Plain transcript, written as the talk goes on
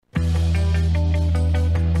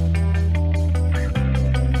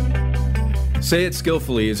Say It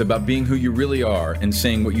Skillfully is about being who you really are and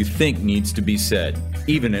saying what you think needs to be said,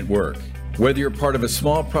 even at work. Whether you're part of a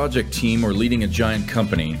small project team or leading a giant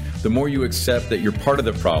company, the more you accept that you're part of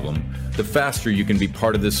the problem, the faster you can be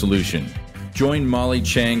part of the solution. Join Molly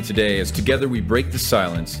Tschang today as together we break the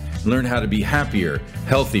silence and learn how to be happier,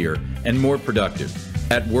 healthier, and more productive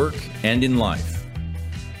at work and in life.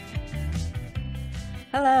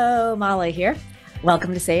 Hello, Molly here.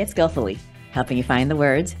 Welcome to Say It Skillfully, helping you find the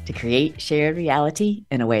words to create shared reality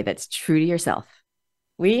in a way that's true to yourself.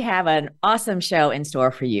 We have an awesome show in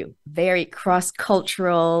store for you, very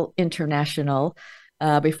cross-cultural, international.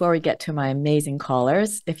 Before we get to my amazing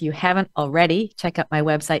callers, if you haven't already, check out my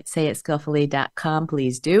website, sayitskillfully.com.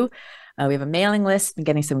 Please do. We have a mailing list and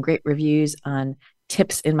getting some great reviews on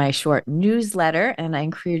tips in my short newsletter. And I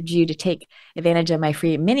encourage you to take advantage of my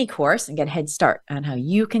free mini course and get a head start on how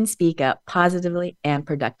you can speak up positively and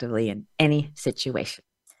productively in any situation.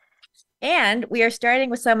 And we are starting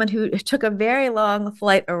with someone who took a very long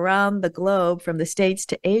flight around the globe from the States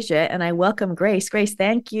to Asia. And I welcome Grace. Grace,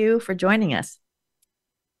 thank you for joining us.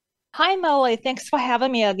 Hi, Molly. Thanks for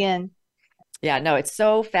having me again. Yeah, no, it's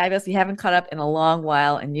so fabulous. We haven't caught up in a long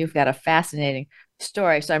while, and you've got a fascinating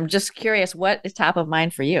story. So I'm just curious, what is top of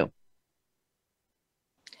mind for you?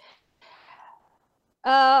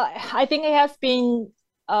 I think it has been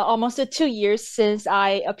almost 2 years since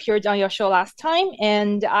I appeared on your show last time,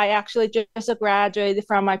 and I actually just graduated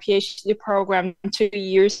from my PhD program 2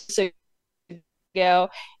 years ago,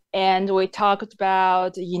 and we talked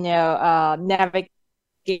about, navigating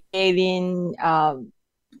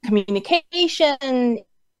communication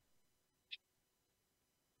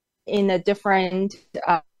in a different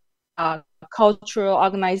cultural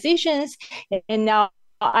organizations. And now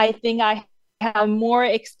I think I have more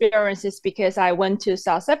experiences because I went to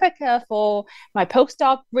South Africa for my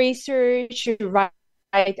postdoc research right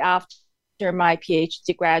after my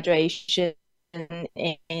PhD graduation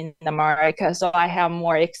in America. So I have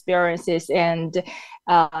more experiences and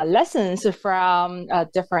lessons from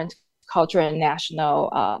different cultural and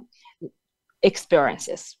national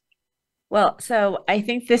experiences. Well, so I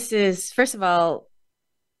think this is, first of all,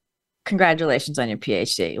 congratulations on your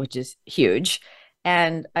PhD, which is huge.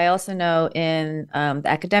 And I also know in the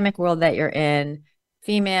academic world that you're in,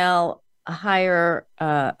 female,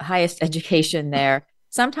 highest education there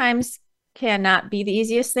sometimes cannot be the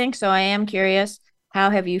easiest thing. So I am curious,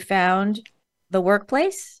 how have you found the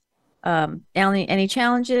workplace? Any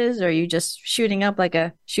challenges, or are you just shooting up like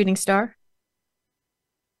a shooting star?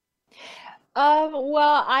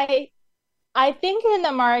 Well, I think in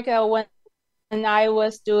America, when I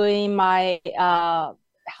was doing my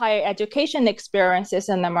higher education experiences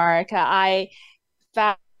in America, I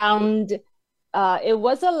found it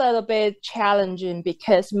was a little bit challenging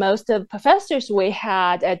because most of the professors we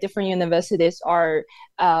had at different universities are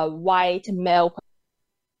white male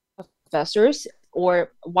professors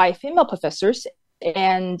or white female professors.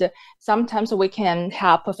 And sometimes we can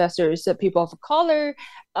have professors, people of color,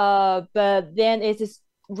 but then it is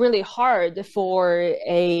really hard for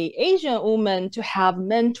a Asian woman to have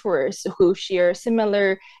mentors who share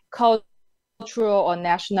similar cultural or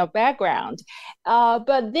national background.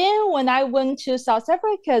 But then when I went to South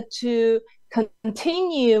Africa to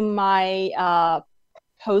continue my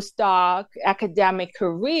postdoc academic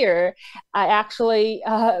career, I actually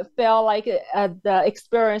felt like the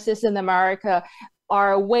experiences in America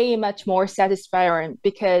are way much more satisfying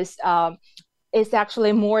because it's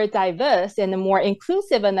actually more diverse and more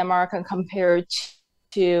inclusive in America compared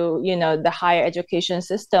to the higher education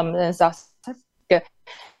system in South Africa.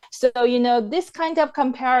 So, this kind of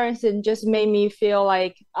comparison just made me feel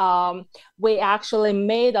like we actually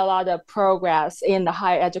made a lot of progress in the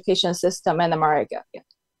higher education system in America. Yeah.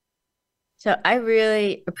 So I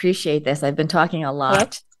really appreciate this. I've been talking a lot. Hello?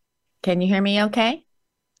 Can you hear me okay?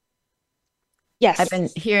 Yes. I've been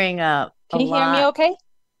hearing a lot. Can you hear me okay?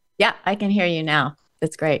 Yeah, I can hear you now.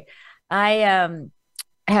 That's great. I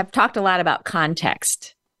have talked a lot about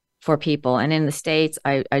context for people. And in the States,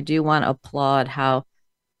 I do want to applaud how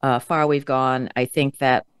far we've gone. I think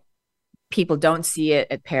that people don't see it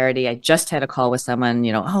at parity. I just had a call with someone,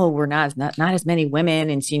 we're not as many women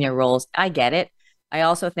in senior roles. I get it. I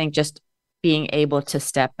also think just being able to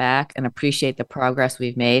step back and appreciate the progress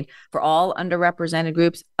we've made for all underrepresented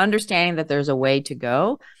groups, understanding that there's a way to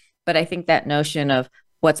go. But I think that notion of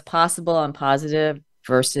what's possible and positive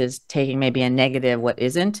versus taking maybe a negative, what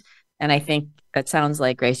isn't. And I think it sounds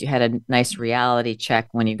like, Grace, you had a nice reality check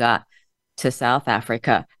when you got to South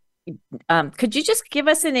Africa. Could you just give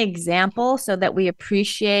us an example so that we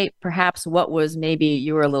appreciate perhaps what was, maybe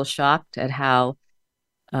you were a little shocked at how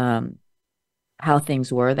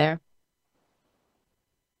things were there?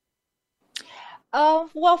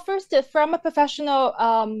 Well, first, from a professional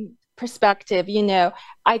perspective,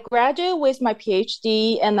 I graduated with my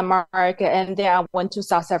PhD in America, and then I went to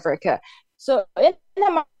South Africa. So in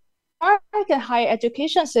the American higher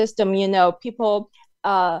education system, people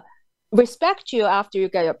respect you after you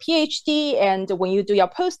get your PhD, and when you do your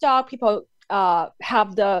postdoc, people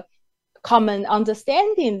have the common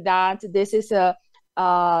understanding that this is a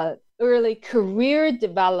early career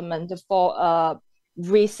development for a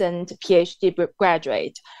recent PhD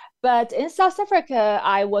graduate. But in South Africa,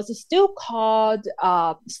 I was still called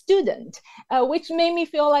student, which made me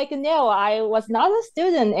feel like, no, I was not a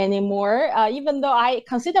student anymore, even though I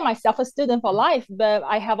consider myself a student for life, but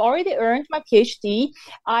I have already earned my PhD.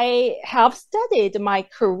 I have studied my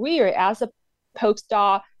career as a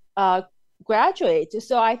postdoc graduate.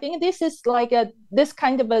 So I think this is like this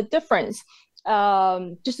kind of a difference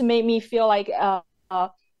just made me feel like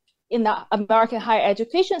in the American higher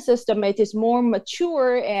education system, it is more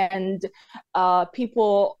mature and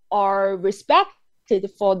people are respected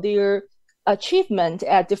for their achievement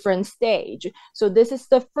at different stage. So this is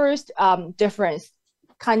the first difference,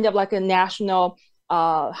 kind of like a national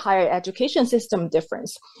higher education system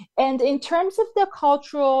difference. And in terms of the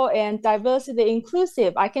cultural and diversity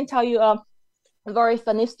inclusive, I can tell you a very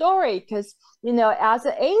funny story because, as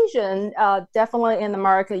an Asian, definitely in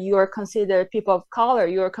America, you are considered people of color,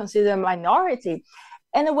 you are considered minority.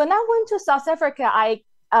 And when I went to South Africa, I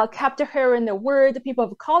kept hearing the word people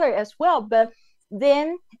of color as well. But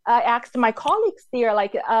then I asked my colleagues there,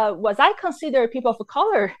 like, was I considered people of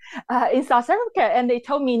color in South Africa? And they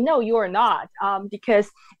told me, no, you are not, because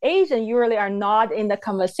Asians usually are not in the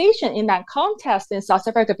conversation in that context in South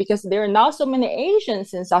Africa because there are not so many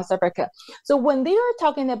Asians in South Africa. So when they are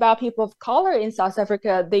talking about people of color in South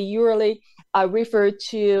Africa, they usually refer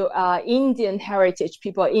to Indian heritage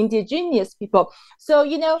people, indigenous people. So,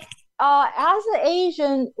 as an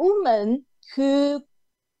Asian woman who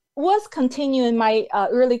was continuing my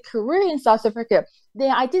early career in South Africa,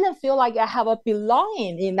 then I didn't feel like I have a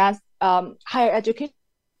belonging in that higher education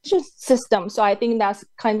system. So I think that's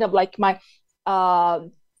kind of like my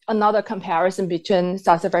another comparison between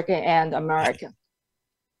South Africa and America.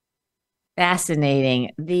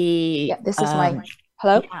 Fascinating. This is my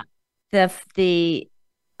hello. Yeah, the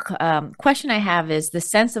question I have is the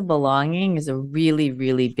sense of belonging is a really,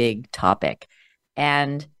 really big topic,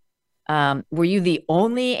 and were you the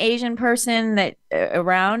only Asian person that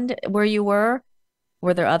around where you were?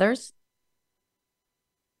 Were there others?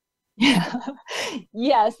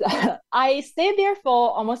 Yes, I stayed there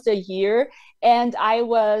for almost a year, and I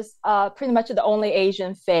was pretty much the only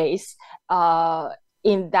Asian face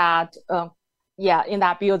in that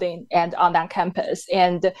building and on that campus.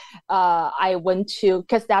 And I went to,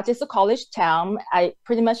 because that is a college town, I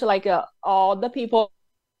pretty much like all the people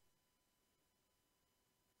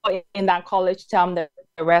in that college town, the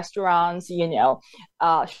restaurants,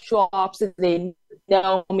 shops, they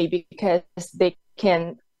know me because they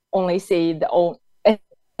can only see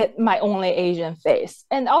my only Asian face.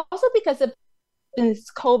 And also because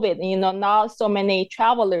since COVID, not so many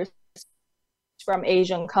travelers from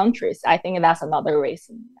Asian countries. I think that's another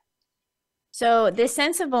reason. So this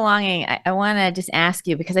sense of belonging, I want to just ask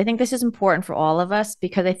you, because I think this is important for all of us,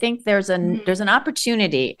 because I think there's an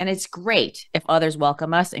opportunity, and it's great if others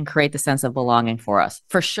welcome us and create the sense of belonging for us.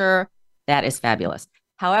 For sure, that is fabulous.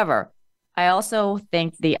 However, I also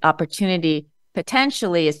think the opportunity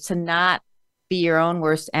potentially is to not be your own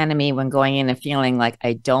worst enemy when going in and feeling like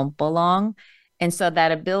I don't belong. And so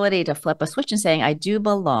that ability to flip a switch and saying, I do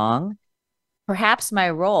belong. Perhaps my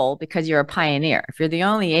role, because you're a pioneer, if you're the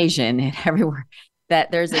only Asian everywhere, that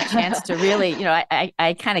there's a chance to really,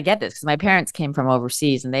 I kind of get this because my parents came from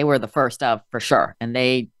overseas and they were the first of, for sure. And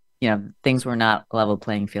they, things were not a level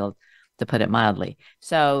playing field, to put it mildly.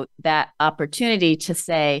 So that opportunity to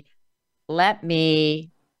say, let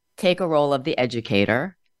me take a role of the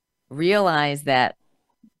educator, realize that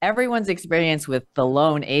everyone's experience with the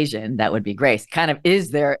lone Asian, that would be Grace, kind of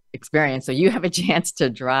is their experience. So you have a chance to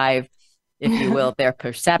drive, if you will, their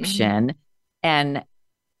perception and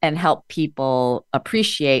help people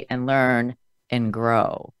appreciate and learn and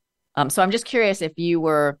grow. So I'm just curious if you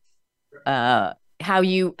were, how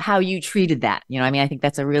you treated that. I think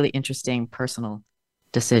that's a really interesting personal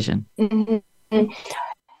decision. Mm-hmm.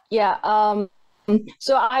 Yeah.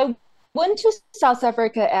 So I went to South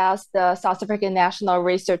Africa as the South African National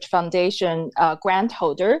Research Foundation grant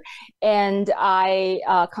holder, and I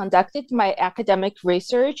conducted my academic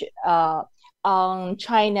research on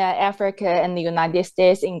China, Africa, and the United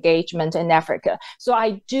States engagement in Africa. So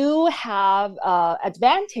I do have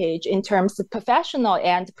advantage in terms of professional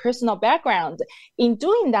and personal background in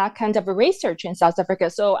doing that kind of research in South Africa.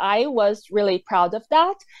 So I was really proud of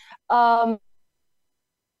that.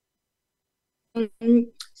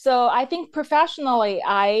 So I think professionally,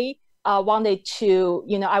 I wanted to,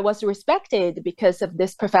 I was respected because of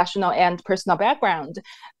this professional and personal background.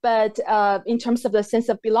 But in terms of the sense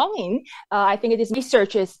of belonging, I think this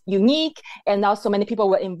research is unique, and also many people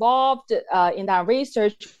were involved in that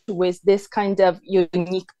research with this kind of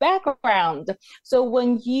unique background. So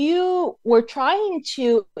when you were trying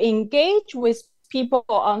to engage with people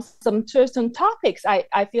on some certain topics,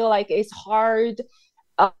 I feel like it's hard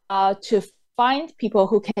to find people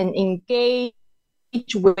who can engage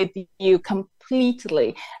with you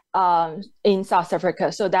completely in South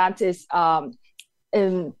Africa. So that is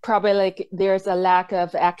probably like there's a lack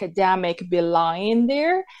of academic belonging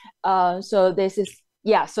there. So this is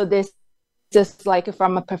just like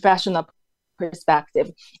from a professional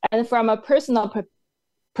perspective. And from a personal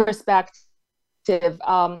perspective,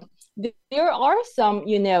 there are some,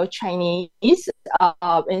 Chinese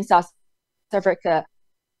in South Africa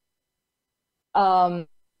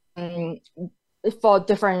for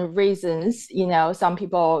different reasons. Some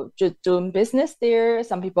people just doing business there,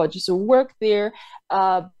 some people just work there.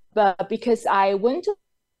 But because I went to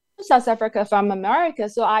South Africa from America,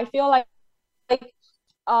 so I feel like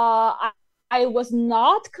I was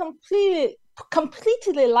not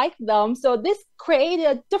completely like them. So this created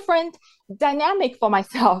a different dynamic for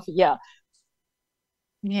myself. Yeah.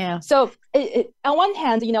 So on one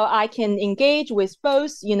hand, I can engage with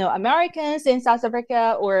both, Americans in South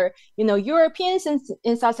Africa, or, Europeans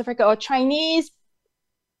in South Africa, or Chinese.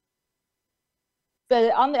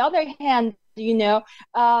 But on the other hand,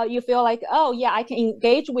 you feel like, oh, yeah, I can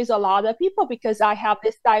engage with a lot of people because I have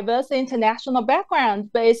this diverse international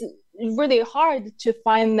background, but it's really hard to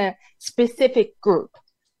find a specific group.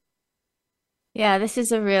 Yeah, this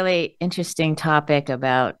is a really interesting topic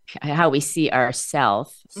about how we see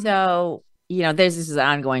ourselves. So, this is an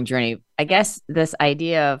ongoing journey. I guess this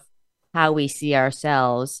idea of how we see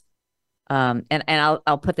ourselves, and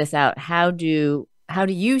I'll put this out. How do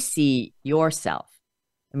you see yourself?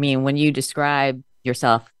 I mean, when you describe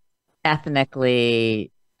yourself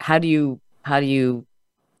ethnically, how do you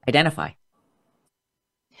identify?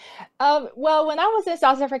 Well, when I was in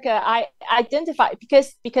South Africa, I identified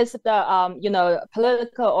because of the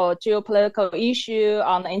political or geopolitical issue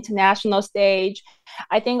on the international stage.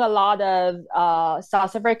 I think a lot of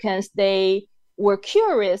South Africans, they were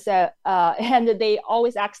curious and they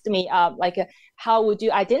always asked me how would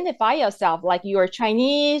you identify yourself? Like you're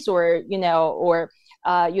Chinese, or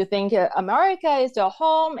you think America is your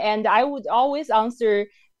home? And I would always answer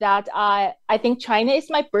that I think China is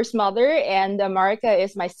my birth mother and America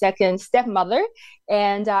is my second stepmother.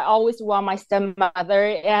 And I always want my stepmother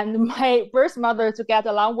and my birth mother to get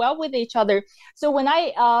along well with each other. So when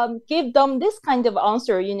I give them this kind of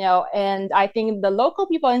answer, and I think the local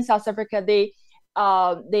people in South Africa, they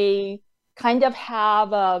kind of have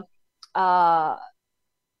my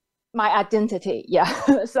identity.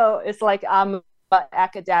 Yeah. So it's like I'm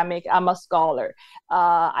academic, I'm a scholar.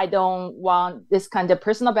 I don't want this kind of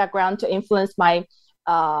personal background to influence my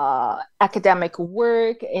academic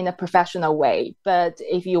work in a professional way. But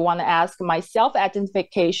if you want to ask my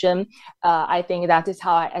self-identification, I think that is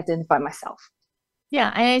how I identify myself.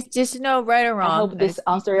 Yeah, and it's just no right or wrong. I hope this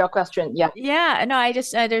answers your question. Yeah. Yeah, no, I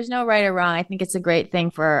just there's no right or wrong. I think it's a great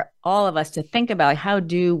thing for all of us to think about. How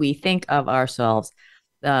do we think of ourselves?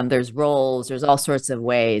 There's roles, there's all sorts of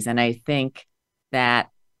ways, and I think that,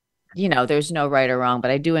 there's no right or wrong,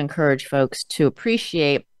 but I do encourage folks to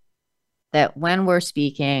appreciate that when we're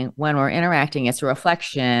speaking, when we're interacting, it's a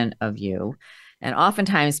reflection of you. And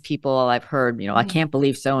oftentimes people I've heard, I can't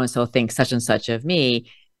believe so-and-so thinks such and such of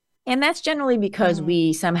me. And that's generally because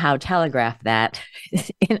we somehow telegraph that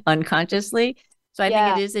unconsciously. So I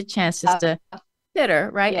think it is a chance just to consider,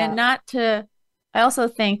 right? And not to, I also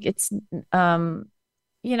think it's, we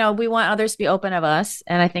want others to be open of us.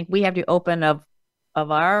 And I think we have to be open of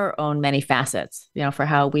our own many facets, for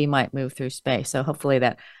how we might move through space. So hopefully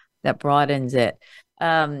that broadens it.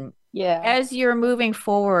 As you're moving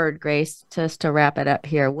forward, Grace, just to wrap it up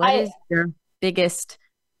here, what is your biggest,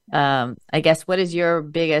 what is your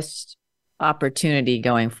biggest opportunity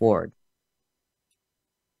going forward?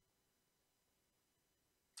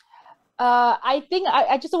 I think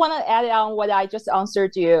I just want to add on what I just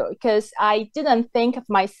answered you, because I didn't think of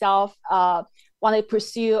myself want to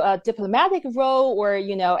pursue a diplomatic role, or,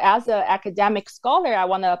 as an academic scholar, I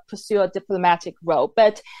want to pursue a diplomatic role.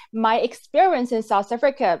 But my experience in South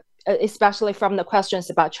Africa, especially from the questions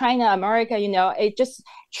about China, America, it just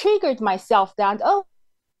triggered myself that,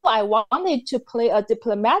 I wanted to play a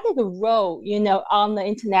diplomatic role, on the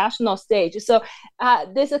international stage. So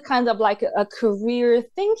this is kind of like a career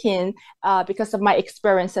thinking because of my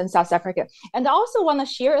experience in South Africa. And I also want to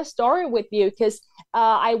share a story with you, because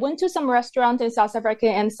I went to some restaurant in South Africa,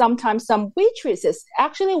 and sometimes some waitresses,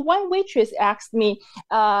 actually one waitress asked me,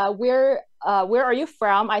 where are you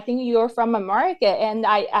from? I think you're from America. And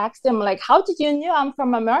I asked him, like, how did you know I'm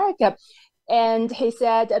from America? And he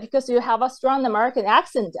said, because you have a strong American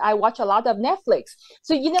accent, I watch a lot of Netflix.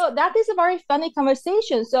 So, that is a very funny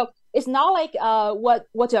conversation. So it's not like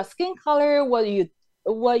what's your skin color, what you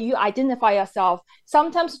identify yourself.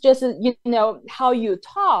 Sometimes just, how you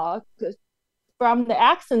talk from the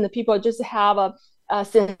accent, the people just have a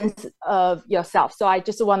sense of yourself. So I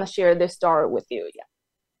just want to share this story with you. Yeah.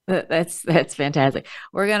 That's fantastic.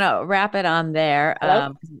 We're going to wrap it on there.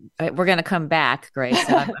 We're going to come back, Grace.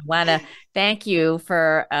 So I want to thank you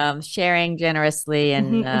for sharing generously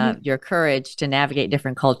and your courage to navigate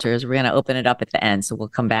different cultures. We're going to open it up at the end, so we'll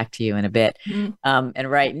come back to you in a bit.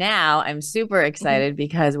 And right now, I'm super excited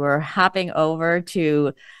because we're hopping over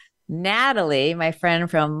to Natalie, my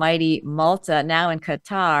friend from mighty Malta, now in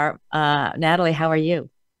Qatar. Natalie, how are you?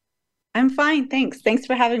 I'm fine, thanks. Thanks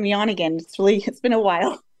for having me on again. It's been a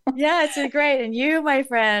while. Yeah, it's been great. And you, my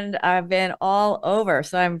friend, have been all over.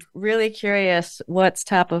 So I'm really curious what's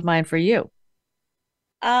top of mind for you.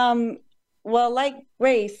 Well, like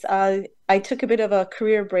Grace, I took a bit of a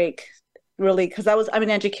career break, really, because I'm an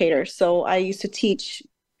educator. So I used to teach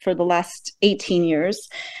for the last 18 years.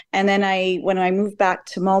 And then when I moved back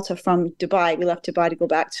to Malta from Dubai, we left Dubai to go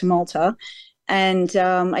back to Malta. And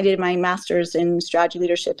I did my master's in strategy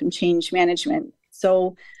leadership and change management.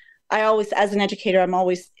 So I always, as an educator, I'm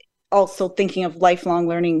always also thinking of lifelong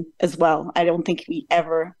learning as well. I don't think we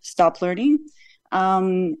ever stop learning.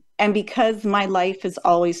 And because my life has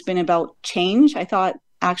always been about change, I thought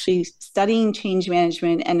actually studying change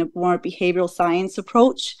management and a more behavioral science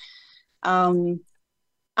approach, I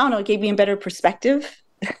don't know, it gave me a better perspective.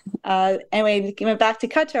 Anyway, I went back to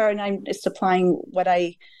Qatar, and I'm just applying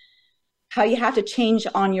how you have to change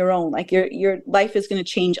on your own. Like your life is going to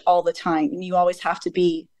change all the time, and you always have to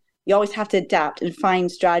adapt and find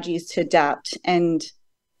strategies to adapt. And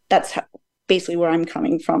that's basically where I'm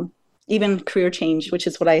coming from, even career change, which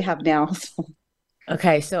is what I have now. So.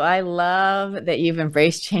 Okay. So I love that you've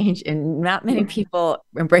embraced change, and not many people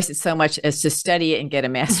embrace it so much as to study it and get a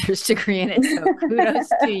master's degree in it. So kudos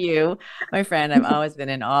to you, my friend. I've always been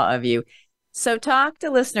in awe of you. So talk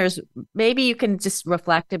to listeners. Maybe you can just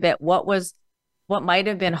reflect a bit. What might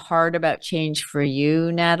have been hard about change for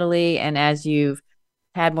you, Natalie? And as you've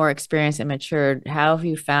had more experience and matured, how has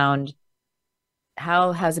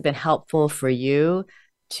it been helpful for you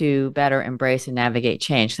to better embrace and navigate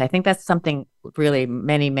change? So I think that's something really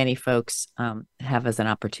many, many folks have as an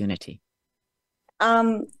opportunity.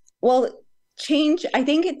 Well, change, I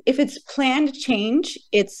think if it's planned change,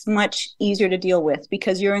 it's much easier to deal with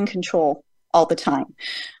because you're in control all the time.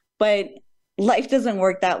 But life doesn't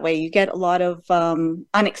work that way. You get a lot of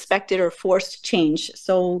unexpected or forced change.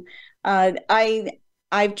 So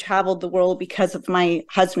I've traveled the world because of my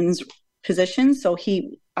husband's position. So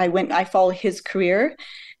I followed his career,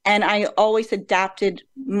 and I always adapted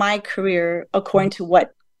my career according to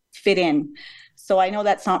what fit in. So I know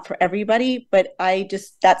that's not for everybody, but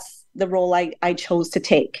that's the role I chose to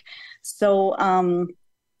take. So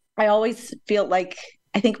I always feel like,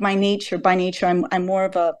 I think by nature, I'm more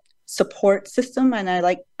of a support system, and I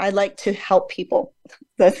like to help people.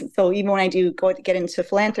 So even when I do get into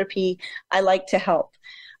philanthropy, I like to help.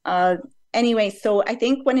 Anyway, so I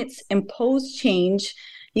think when it's imposed change,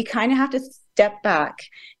 you kind of have to step back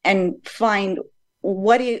and find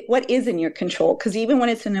what is in your control. Because even when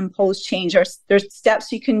it's an imposed change, there's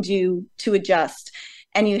steps you can do to adjust.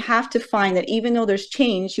 And you have to find that even though there's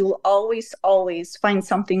change, you will always find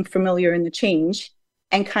something familiar in the change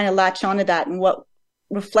and kind of latch onto that and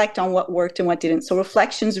reflect on what worked and what didn't. So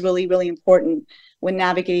reflection is really, really important when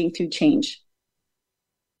navigating through change.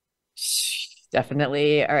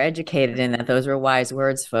 Definitely are educated in that. Those are wise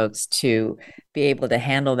words, folks, to be able to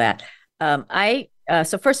handle that.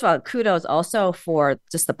 So first of all, kudos also for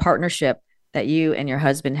just the partnership that you and your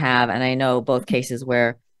husband have. And I know both cases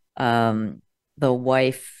where the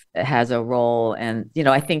wife has a role, and,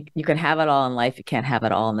 I think you can have it all in life. You can't have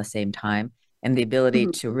it all in the same time. And the ability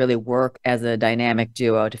to really work as a dynamic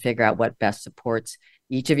duo to figure out what best supports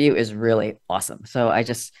each of you is really awesome. So I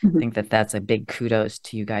just think that that's a big kudos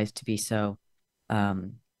to you guys to be so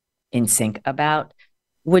in sync about.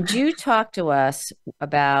 Would you talk to us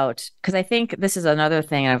about, because I think this is another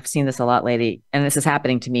thing, I've seen this a lot lately, and this is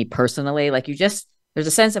happening to me personally, like there's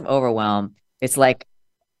a sense of overwhelm. It's like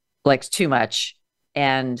too much.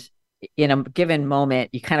 And in a given moment,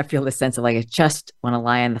 you kind of feel the sense of like, I just want to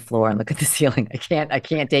lie on the floor and look at the ceiling. I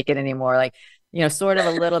can't take it anymore. Like, sort of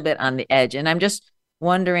a little bit on the edge. And I'm just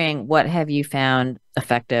wondering, what have you found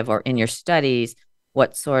effective, or in your studies,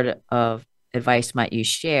 what sort of advice might you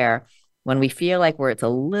share when we feel like it's a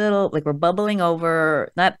little, like we're bubbling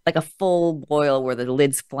over, not like a full boil where the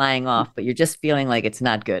lid's flying off, but you're just feeling like it's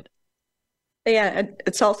not good? Yeah,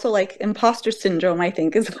 it's also like imposter syndrome, I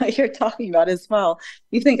think, is what you're talking about as well.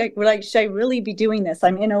 You think like, should I really be doing this?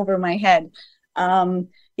 I'm in over my head. I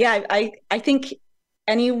think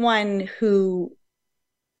everyone who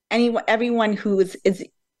is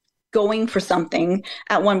going for something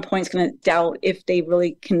at one point is going to doubt if they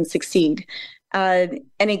really can succeed. And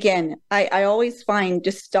again, I always find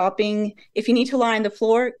just stopping. If you need to lie on the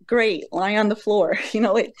floor, great, lie on the floor.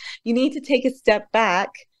 You need to take a step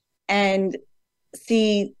back and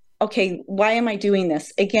see, okay, why am I doing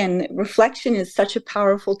this? Again, reflection is such a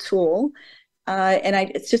powerful tool.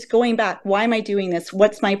 It's just going back. Why am I doing this?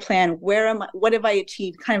 What's my plan? What have I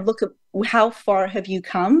achieved? Kind of look at how far have you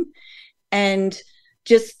come, and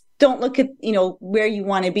just don't look at, where you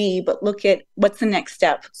want to be, but look at what's the next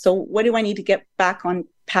step. So what do I need to get back on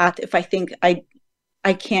path if I think I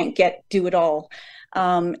can't do it all?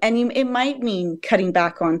 It might mean cutting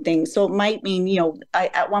back on things. So it might mean,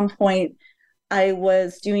 at one point I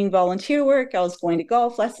was doing volunteer work. I was going to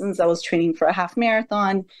golf lessons. I was training for a half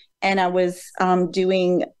marathon, and I was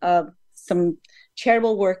doing some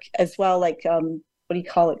charitable work as well, like what do you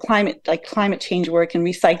call it? Climate change work and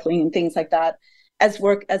recycling and things like that, as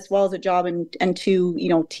well as a job and two,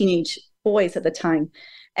 teenage boys at the time.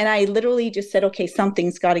 And I literally just said, okay,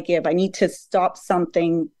 something's got to give. I need to stop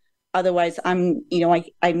something. Otherwise I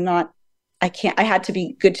had to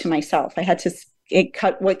be good to myself. I had to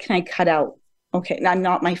cut. What can I cut out? Okay.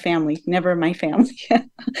 Not my family, never my family.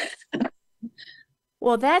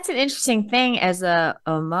 Well, that's an interesting thing as a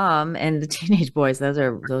mom, and the teenage boys, those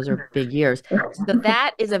are big years. So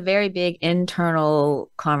that is a very big internal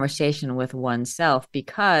conversation with oneself,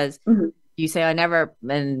 because you say,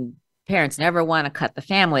 and parents never want to cut the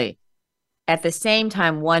family. At the same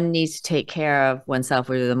time, one needs to take care of oneself,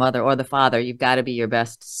 whether the mother or the father. You've got to be your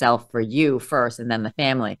best self for you first, and then the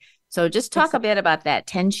family. So just talk a bit about that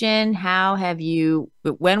tension.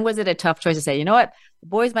 When was it a tough choice to say, you know what? The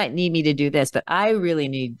boys might need me to do this, but I really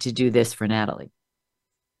need to do this for Natalie?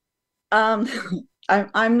 I'm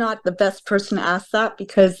not the best person to ask that,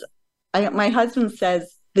 because my husband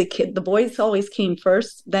says the boys always came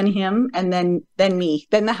first, then him, and then me,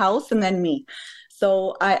 then the house, and then me.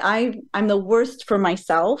 So I'm the worst for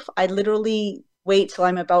myself. I literally wait till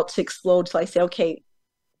I'm about to explode till I say, okay,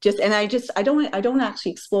 I don't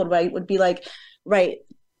actually explode, but I would be like, right,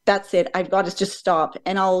 that's it. I've got to just stop.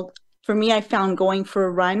 And for me, I found going for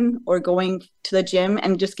a run or going to the gym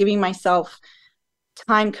and just giving myself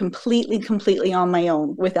time completely on my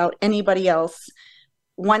own without anybody else,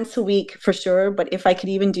 once a week for sure. But if I could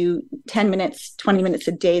even do 10 minutes, 20 minutes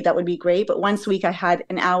a day, that would be great. But once a week, I had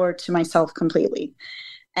an hour to myself completely.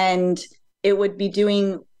 And it would be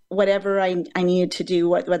doing whatever I needed to do,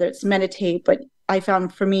 whether it's meditate. But I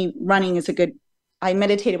found for me, running is I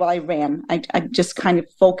meditated while I ran. I just kind of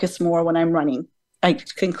focus more when I'm running. I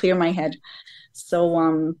can clear my head.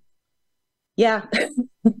 So, yeah.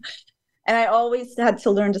 And I always had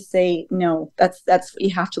to learn to say no. That's what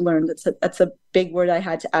you have to learn. That's a big word I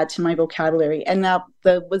had to add to my vocabulary. And that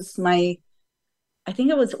was I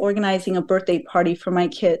think I was organizing a birthday party for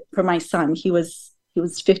my son. He was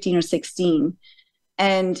 15 or 16.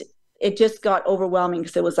 And it just got overwhelming,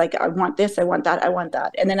 because it was like, I want this, I want that, I want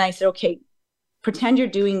that. And then I said, okay, pretend you're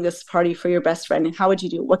doing this party for your best friend. And how would you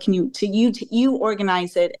do it? What can you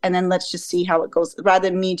organize it, and then let's just see how it goes, rather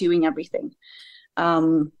than me doing everything.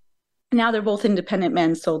 Now they're both independent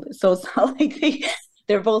men, so it's not like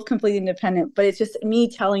they're both completely independent, but it's just me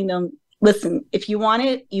telling them, listen, if you want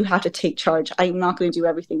it, you have to take charge. I'm not going to do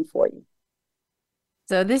everything for you.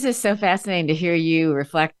 So this is so fascinating to hear you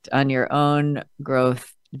reflect on your own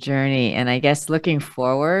growth journey. And I guess looking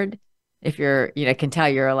forward, if you're, I can tell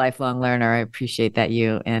you're a lifelong learner. I appreciate that,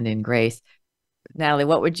 you and in Grace. Natalie,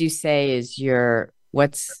 what would you say is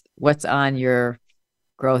what's on your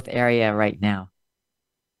growth area right now?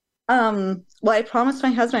 Well, I promised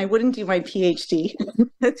my husband I wouldn't do my PhD.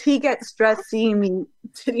 He gets stressed seeing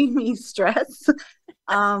me stress.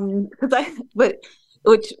 But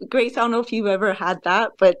which Grace, I don't know if you've ever had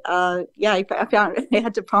that, but yeah, I found I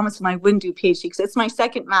had to promise them I wouldn't do PhD because it's my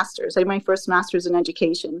second master's. I did my first master's in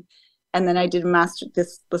education, and then I did a master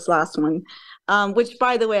this last one, which,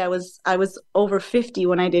 by the way, I was over 50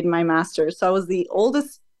 when I did my master's, so I was the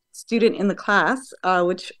oldest student in the class,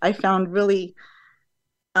 which I found really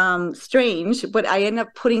strange. But I ended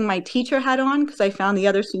up putting my teacher hat on because I found the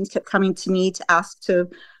other students kept coming to me to ask to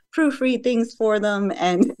proofread things for them,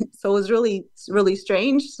 and so it was really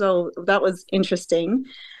strange. So that was interesting.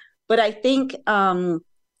 But I think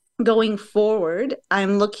going forward,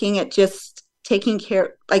 I'm looking at just taking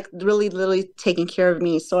care, like really taking care of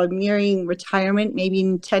me. So I'm nearing retirement, maybe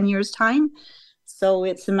in 10 years time. So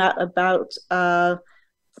it's about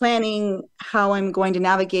planning how I'm going to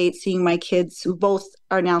navigate seeing my kids, who both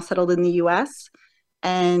are now settled in the US,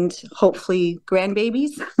 and hopefully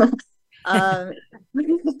grandbabies.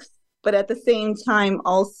 But at the same time,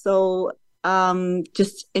 also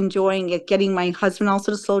just enjoying it, getting my husband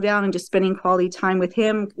also to slow down and just spending quality time with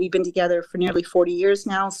him. We've been together for nearly 40 years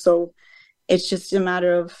now. So it's just a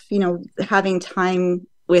matter of, having time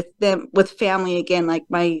with them, with family again, like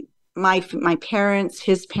my parents,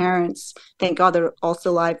 his parents. Thank God they're also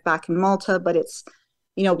alive back in Malta, but it's,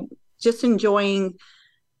 just enjoying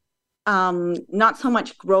not so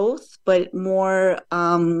much growth, but more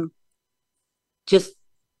just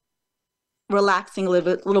relaxing a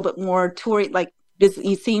little bit more, touring, like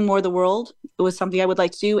seeing more of the world. It was something I would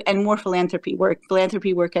like to do, and more philanthropy work.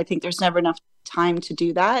 I think there's never enough time to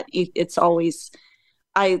do that. It's always,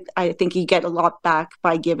 I think you get a lot back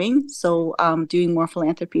by giving. So doing more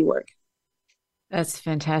philanthropy work. That's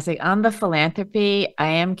fantastic. On the philanthropy, I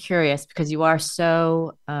am curious because you are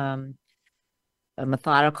so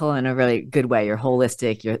methodical in a really good way. You're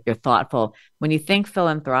holistic, you're thoughtful. When you think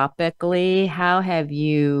philanthropically, how have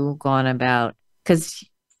you gone about, because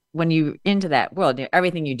when you're into that world,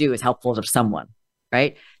 everything you do is helpful to someone,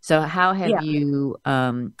 right? So how have you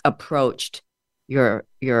approached your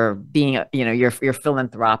being, your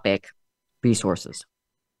philanthropic resources?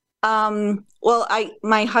 Well,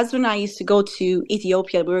 my husband and I used to go to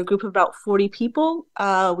Ethiopia. We were a group of about 40 people.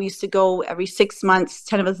 We used to go every 6 months,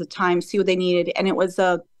 10 of us at a time, see what they needed. And it was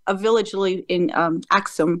a village in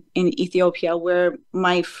Axum in Ethiopia, where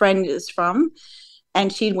my friend is from.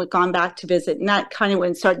 And she'd gone back to visit. And that kind of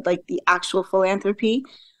when it started like the actual philanthropy.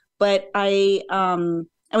 But and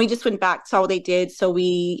we just went back, saw what they did. So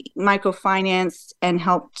we microfinanced and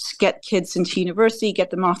helped get kids into university,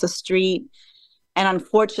 get them off the street. And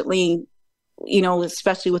unfortunately,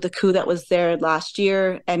 especially with the coup that was there last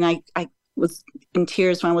year, and I was in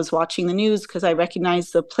tears when I was watching the news because I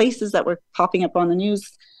recognized the places that were popping up on the news.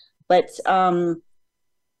 But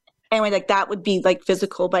anyway, like that would be like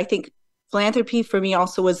physical. But I think philanthropy for me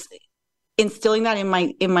also was instilling that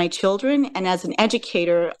in my children. And as an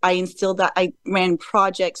educator, I instilled that. I ran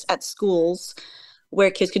projects at schools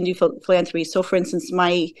where kids can do philanthropy. So for instance,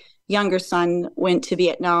 my younger son went to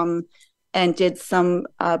Vietnam and did some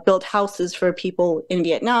build houses for people in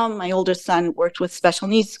Vietnam. My older son worked with special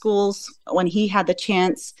needs schools when he had the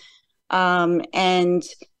chance. And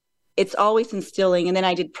it's always instilling. And then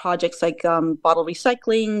I did projects like bottle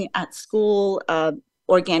recycling at school,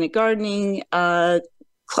 organic gardening,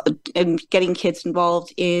 and getting kids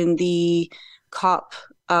involved in the COP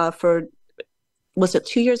was it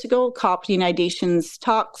 2 years ago? COP, the United Nations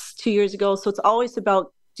talks 2 years ago. So it's always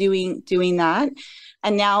about doing that.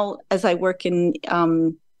 And now, as I work in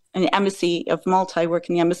an embassy of Malta, I work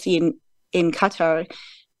in the embassy in Qatar.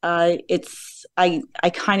 I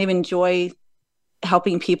kind of enjoy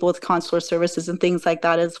helping people with consular services and things like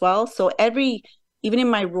that as well. So even in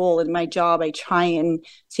my role, in my job, I try and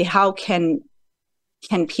see how can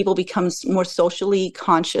people become more socially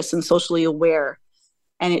conscious and socially aware.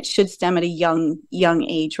 And it should stem at a young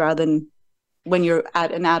age rather than when you're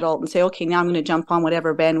at an adult and say, okay, now I'm going to jump on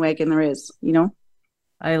whatever bandwagon there is,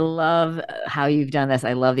 I love how you've done this.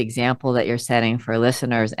 I love the example that you're setting for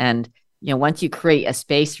listeners. And, once you create a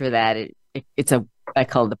space for that, I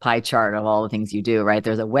call it the pie chart of all the things you do, right?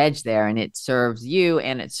 There's a wedge there and it serves you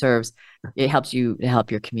and it helps you to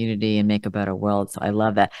help your community and make a better world. So I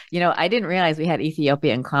love that. I didn't realize we had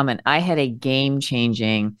Ethiopia in common. I had a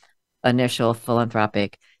game-changing initial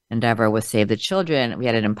philanthropic endeavor with Save the Children. We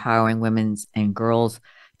had an empowering women's and girls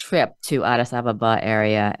trip to Addis Ababa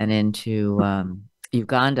area and into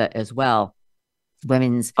Uganda as well.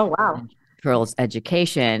 Women's and girls'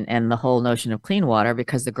 education and the whole notion of clean water,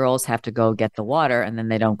 because the girls have to go get the water and then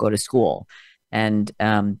they don't go to school, and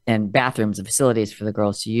bathrooms and facilities for the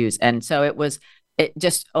girls to use. And so it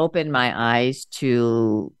just opened my eyes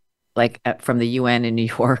to, like, from the UN in New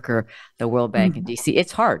York or the World Bank in DC.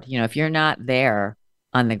 It's hard, if you're not there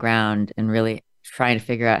on the ground and really trying to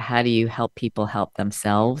figure out how do you help people help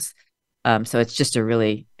themselves. So it's just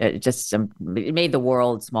it made the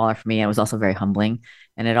world smaller for me. And it was also very humbling.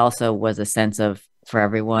 And it also was a sense of, for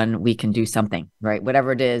everyone, we can do something, right?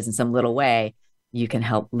 Whatever it is, in some little way, you can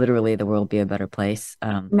help literally the world be a better place.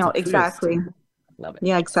 No, exactly. Love it.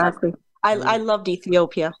 Yeah, exactly. I loved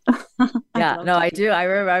Ethiopia. I do. I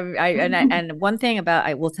remember. And one thing about,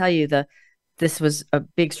 I will tell you, this was a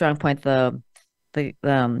big strong point. The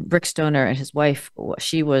Rick Stoner and his wife,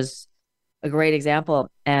 she was a great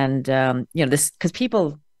example. And this, because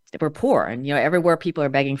people were poor, and everywhere people are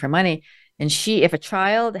begging for money. And if a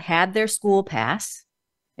child had their school pass,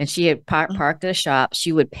 and she had parked at a shop,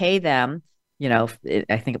 she would pay them. I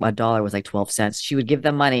think about $1 was like 12 cents. She would give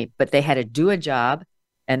them money, but they had to do a job,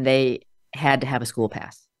 and they had to have a school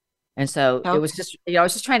pass. And so it was just, I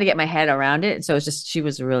was just trying to get my head around it. And so she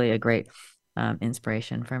was really a great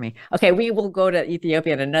inspiration for me. Okay, we will go to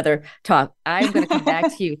Ethiopia in another talk. I'm going to come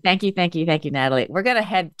back to you. Thank you, Natalie. We're going to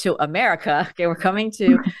head to America. Okay, we're coming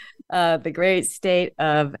to the great state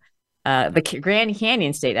of the Grand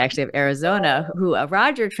Canyon state, actually, of Arizona, who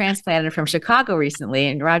Roger transplanted from Chicago recently.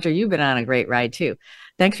 And Roger, you've been on a great ride too.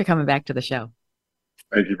 Thanks for coming back to the show.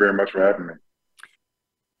 Thank you very much for having me.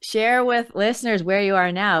 Share with listeners where you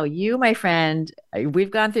are now. You, my friend, we've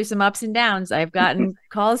gone through some ups and downs. I've gotten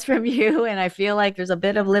calls from you, and I feel like there's a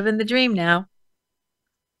bit of living the dream now.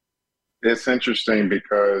 It's interesting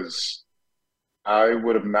because I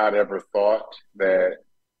would have not ever thought that,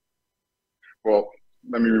 well,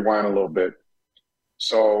 let me rewind a little bit.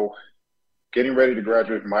 So getting ready to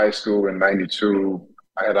graduate from high school in 92,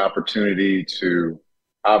 I had opportunity to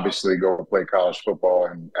obviously go play college football.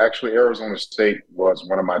 And actually Arizona State was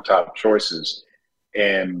one of my top choices.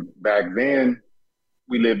 And back then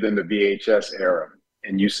we lived in the VHS era,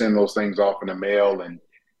 and you send those things off in the mail, and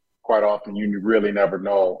quite often you really never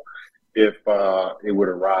know if it would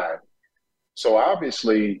arrive. So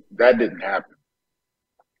obviously that didn't happen.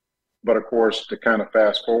 But of course, to kind of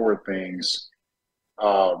fast forward things,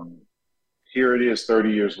 here it is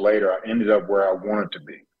 30 years later, I ended up where I wanted to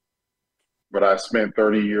be. But I spent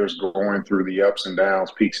 30 years going through the ups and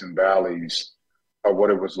downs, peaks and valleys of what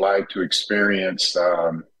it was like to experience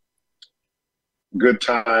good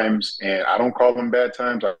times. And I don't call them bad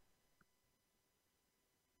times,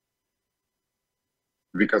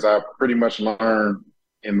 because I pretty much learned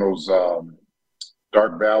in those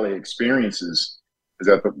dark valley experiences is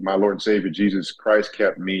that my Lord and Savior, Jesus Christ,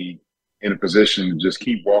 kept me in a position to just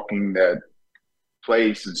keep walking that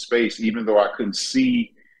place and space, even though I couldn't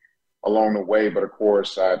see along the way. But of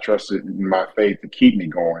course, I trusted in my faith to keep me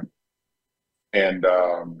going. And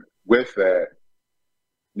with that,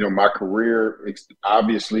 my career,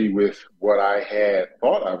 obviously with what I had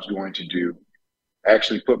thought I was going to do,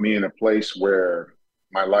 actually put me in a place where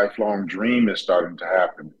my lifelong dream is starting to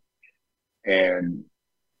happen. And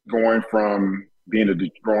going from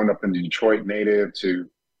growing up in the Detroit native to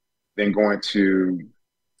then going to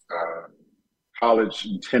college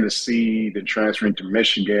in Tennessee, then transferring to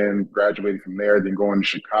Michigan, graduating from there, then going to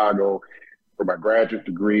Chicago for my graduate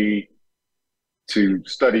degree, to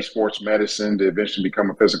study sports medicine, to eventually become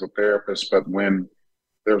a physical therapist. But when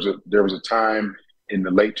there was a time in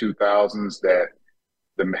the late 2000s that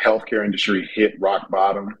the healthcare industry hit rock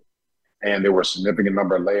bottom, and there were a significant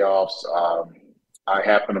number of layoffs, I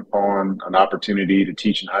happened upon an opportunity to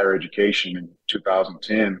teach in higher education in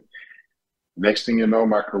 2010. Next thing you know,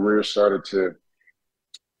 my career started to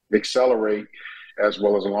accelerate, as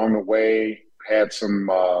well as along the way had some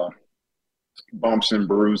bumps and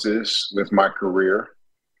bruises with my career.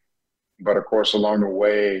 But of course, along the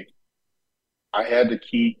way, I had to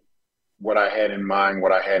keep what I had in mind,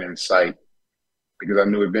 what I had in sight, because I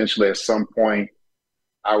knew eventually at some point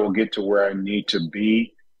I will get to where I need to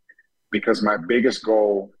be, because my biggest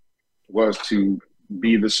goal was to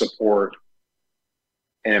be the support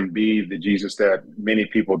and be the Jesus that many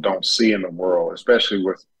people don't see in the world, especially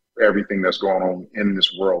with everything that's going on in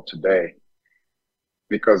this world today.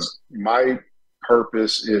 Because my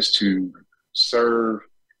purpose is to serve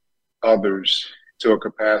others to a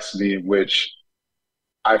capacity in which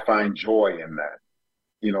I find joy in that.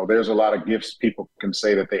 There's a lot of gifts people can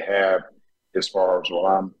say that they have, as far as,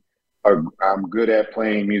 well, I'm good at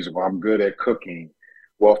playing music, or I'm good at cooking.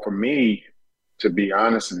 Well, for me, to be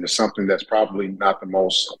honest, and it's something that's probably not the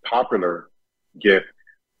most popular gift,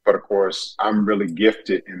 but of course, I'm really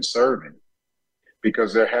gifted in serving,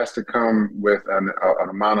 because there has to come with an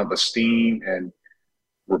amount of esteem and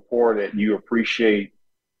rapport that you appreciate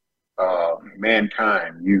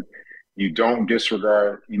mankind. You don't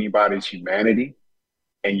disregard anybody's humanity,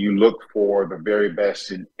 and you look for the very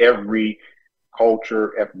best in every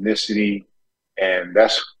culture, ethnicity, and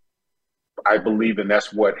I believe, and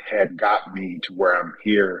that's what had got me to where I'm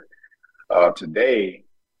here today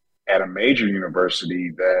at a major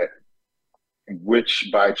university, which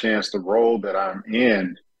by chance the role that I'm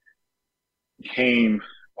in came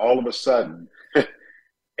all of a sudden.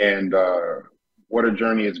 And what a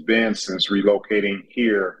journey it's been since relocating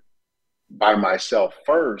here by myself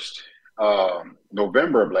first,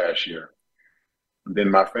 November of last year. Then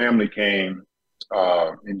my family came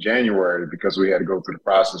in January because we had to go through the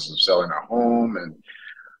process of selling our home, and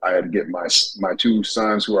I had to get my two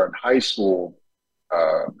sons who are in high school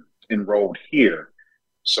enrolled here.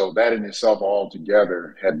 So that in itself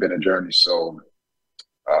altogether had been a journey. So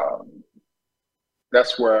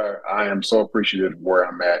that's where I am so appreciative of where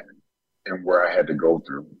I'm at and where I had to go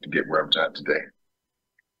through to get where I'm at today.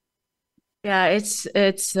 Yeah, it's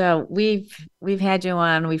we've had you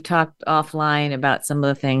on. We've talked offline about some of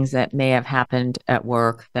the things that may have happened at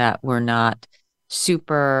work that were not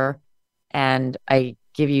super, and I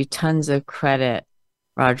give you tons of credit,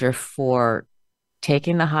 Roger, for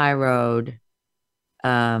taking the high road.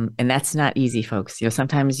 And that's not easy, folks.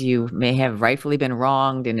 Sometimes you may have rightfully been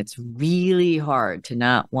wronged, and it's really hard to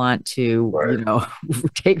not want to, Right.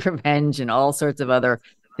 take revenge and all sorts of other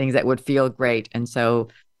things that would feel great. And so,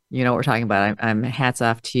 what we're talking about. I'm hats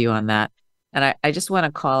off to you on that. And I just want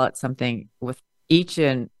to call out something with each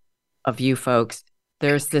of you folks.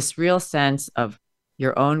 There's this real sense of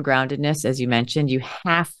your own groundedness, as you mentioned.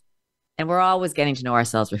 And we're always getting to know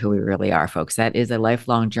ourselves for who we really are, folks. That is a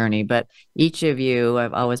lifelong journey. But each of you,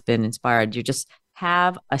 I've always been inspired. You just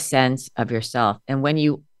have a sense of yourself. And when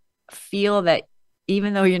you feel that,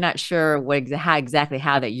 even though you're not sure exactly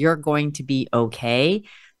how that you're going to be okay,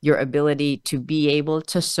 your ability to be able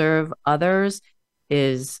to serve others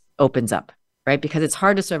opens up, right? Because it's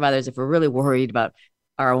hard to serve others if we're really worried about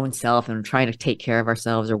our own self and trying to take care of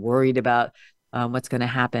ourselves, or worried about what's going to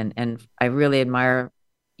happen. And I really admire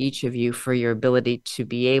each of you for your ability to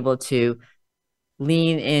be able to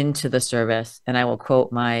lean into the service. And I will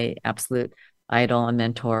quote my absolute idol and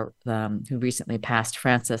mentor, who recently passed,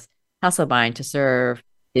 Francis Hasselbein: to serve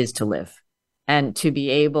is to live. And to be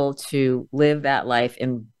able to live that life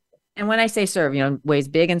and when I say serve, ways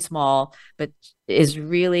big and small, but is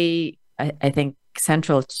really, I think,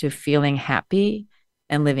 central to feeling happy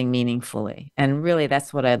and living meaningfully. And really,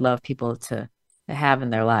 that's what I'd love people to have in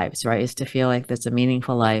their lives, right? Is to feel like there's a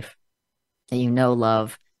meaningful life, that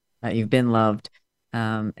love, you've been loved,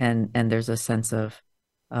 and there's a sense of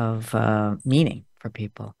meaning for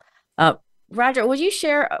people. Roger, would you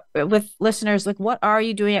share with listeners, like, what are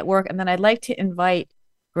you doing at work? And then I'd like to invite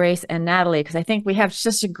Grace and Natalie, because I think we have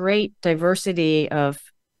just a great diversity of,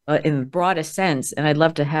 in the broadest sense, and I'd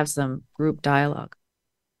love to have some group dialogue.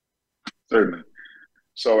 Certainly.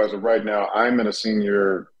 So as of right now, I'm in a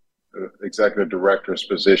senior executive director's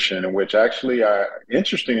position, in which actually,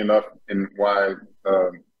 interesting enough, in why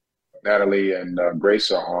Natalie and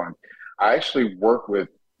Grace are on, I actually work with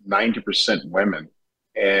 90% women.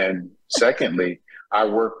 And secondly, I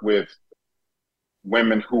work with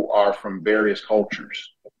women who are from various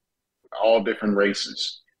cultures, all different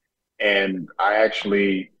races. And I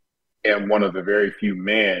actually am one of the very few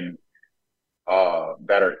men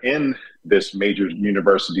that are in this major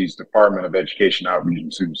university's Department of Education, Outreach,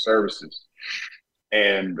 and Student Services.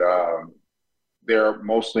 And they're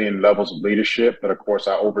mostly in levels of leadership, but of course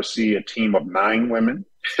I oversee a team of 9 women,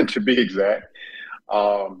 to be exact.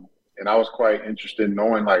 And I was quite interested in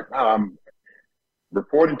knowing, like, wow, I'm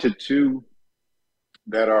reporting to 2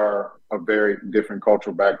 that are of very different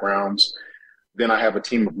cultural backgrounds. Then I have a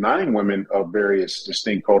team of 9 women of various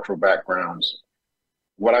distinct cultural backgrounds.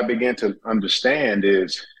 What I began to understand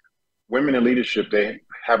is women in leadership,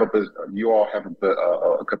 you all have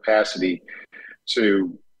a capacity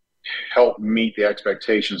to help meet the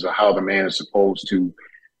expectations of how the man is supposed to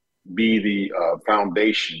be the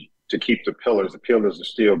foundation to keep the pillars of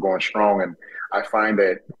steel going strong. And I find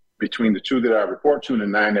that between the 2 that I report to and the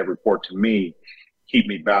 9 that report to me, keep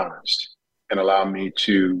me balanced and allow me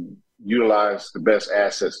to utilize the best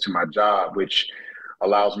assets to my job, which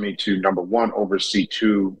allows me to, number one, oversee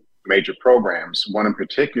 2 major programs. One in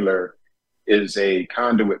particular is a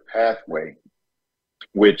conduit pathway,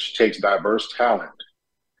 which takes diverse talent.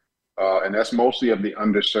 And that's mostly of the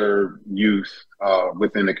underserved youth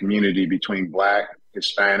within the community between Black,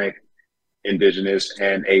 Hispanic, Indigenous,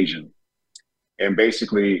 and Asian. And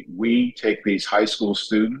basically, we take these high school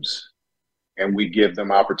students and we give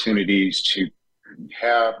them opportunities to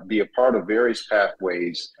be a part of various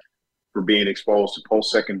pathways for being exposed to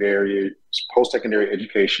post-secondary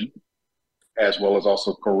education, as well as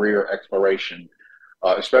also career exploration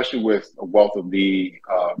especially with a wealth of the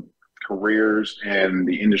careers and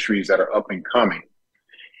the industries that are up and coming.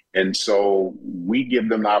 And so we give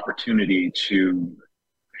them the opportunity to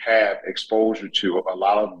have exposure to a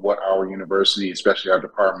lot of what our university, especially our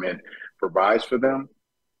department, provides for them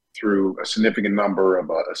through a significant number of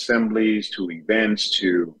assemblies, to events,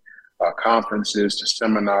 to conferences, to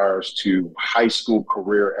seminars, to high school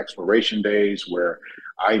career exploration days, where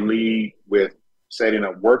I lead with setting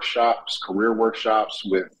up workshops, career workshops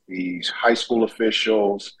with these high school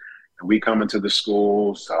officials. And we come into the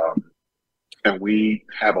schools and we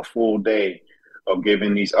have a full day of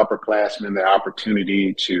giving these upperclassmen the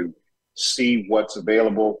opportunity to see what's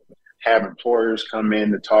available, have employers come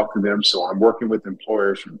in to talk to them. So I'm working with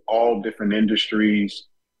employers from all different industries.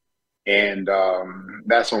 And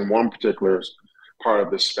that's on one particular part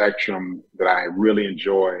of the spectrum that I really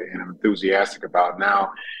enjoy and am enthusiastic about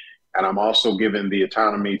now. And I'm also given the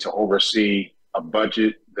autonomy to oversee a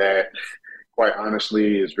budget that, quite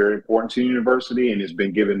honestly, is very important to the university and has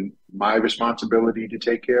been given my responsibility to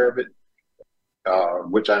take care of it,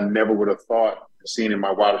 which I never would have thought, seen in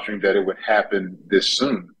my wildest dreams, that it would happen this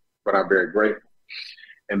soon. But I'm very grateful.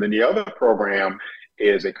 And then the other program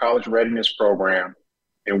is a college readiness program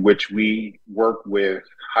in which we work with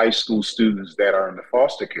high school students that are in the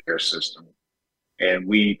foster care system. And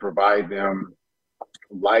we provide them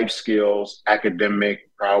life skills,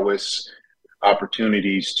 academic prowess,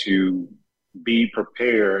 opportunities to be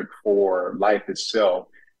prepared for life itself,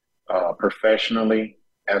 professionally,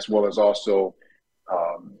 as well as also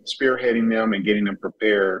spearheading them and getting them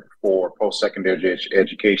prepared for post-secondary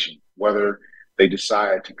education, whether they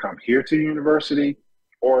decide to come here to the university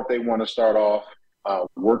or if they want to start off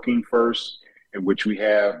working first, in which we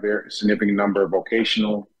have a very significant number of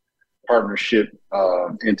vocational partnership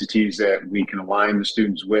entities that we can align the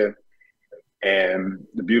students with. And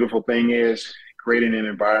the beautiful thing is creating an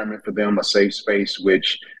environment for them, a safe space,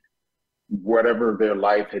 which whatever their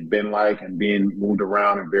life had been like and being moved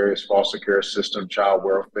around in various foster care systems, child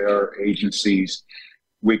welfare agencies,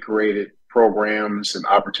 we created programs and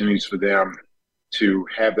opportunities for them to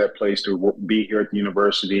have that place to be here at the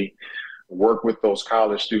university, work with those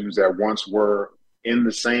college students that once were in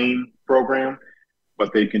the same program,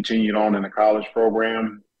 but they continued on in the college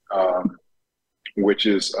program, which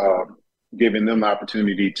is giving them the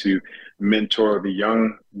opportunity to mentor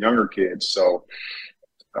the younger kids. So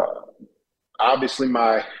obviously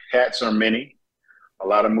my hats are many, a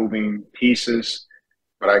lot of moving pieces,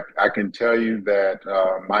 but I can tell you that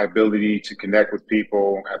my ability to connect with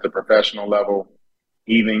people at the professional level,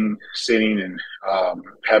 even sitting and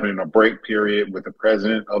having a break period with the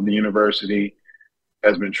president of the university,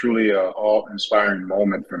 has been truly an awe-inspiring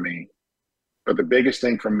moment for me. But the biggest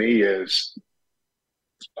thing for me is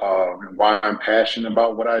why I'm passionate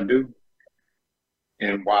about what I do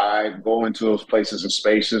and why I go into those places and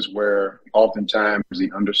spaces where oftentimes the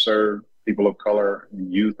underserved, people of color,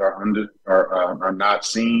 and youth are not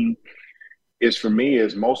seen. Is for me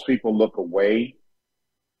is most people look away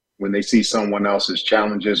when they see someone else's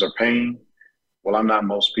challenges or pain. Well, I'm not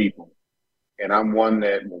most people. And I'm one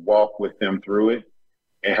that will walk with them through it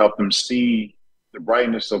and help them see the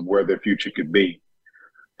brightness of where their future could be.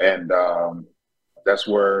 And that's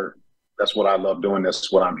what I love doing.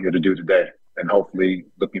 That's what I'm here to do today. And hopefully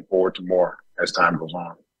looking forward to more as time goes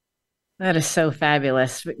on. That is so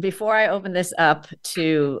fabulous. Before I open this up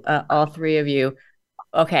to all three of you,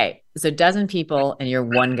 okay, so a dozen people and you're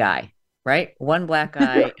one guy, right? One Black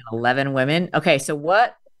guy and 11 women. Okay, so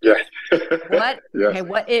what? Yeah. What? Yeah. Okay,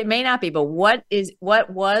 what? It may not be, but what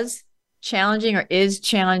was challenging or is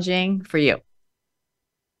challenging for you?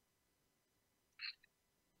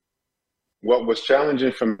 What was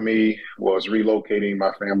challenging for me was relocating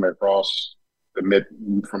my family across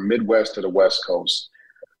from Midwest to the West Coast.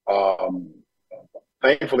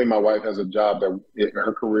 Thankfully, my wife has a job that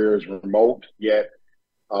her career is remote, yet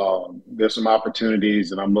there's some opportunities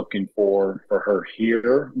that I'm looking for her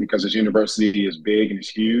here because this university is big and it's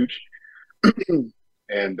huge.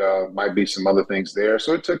 And might be some other things there.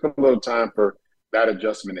 So it took a little time for that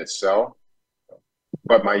adjustment itself.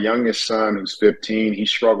 But my youngest son, who's 15, he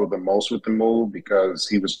struggled the most with the move because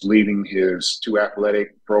he was leaving his two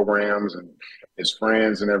athletic programs and his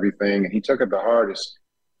friends and everything, and he took it the hardest.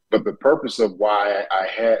 But the purpose of why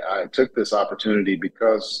I took this opportunity,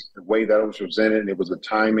 because the way that it was presented, it was the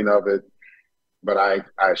timing of it. But I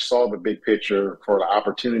saw the big picture for the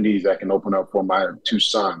opportunities that can open up for my two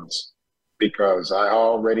sons, because I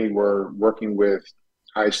already were working with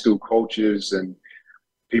high school coaches and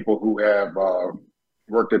people who have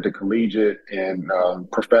worked at the collegiate and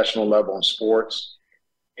professional level in sports.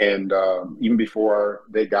 And even before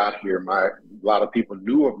they got here, a lot of people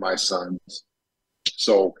knew of my sons.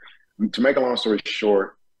 So to make a long story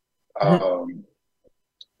short,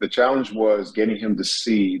 the challenge was getting him to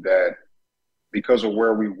see that because of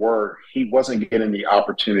where we were, he wasn't getting the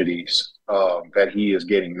opportunities that he is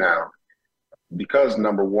getting now. Because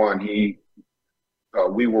number one, we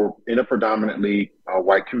were in a predominantly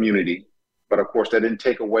white community, but of course that didn't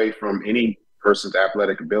take away from any person's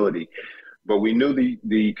athletic ability. But we knew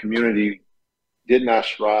the community did not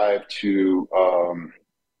strive to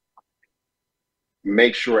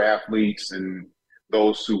make sure athletes and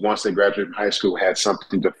those who, once they graduate from high school, had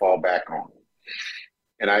something to fall back on.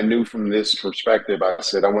 And I knew from this perspective, I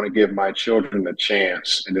said, I want to give my children a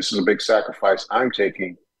chance. And this is a big sacrifice I'm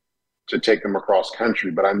taking to take them across country.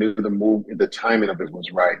 But I knew the timing of it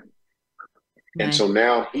was right. Nice. And so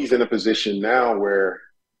now he's in a position now where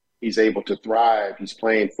he's able to thrive. He's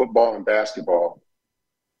playing football and basketball.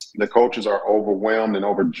 The coaches are overwhelmed and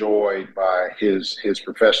overjoyed by his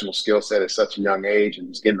professional skill set at such a young age. And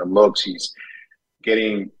he's getting the looks. He's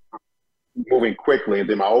moving quickly. And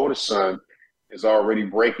then my oldest son is already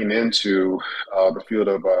breaking into the field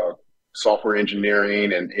of software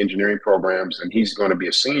engineering and engineering programs. And he's going to be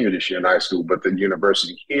a senior this year in high school. But the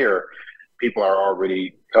university here, people are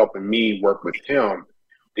already helping me work with him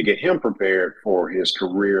to get him prepared for his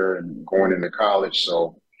career and going into college.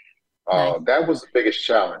 So nice. That was the biggest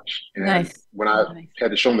challenge. And nice. When I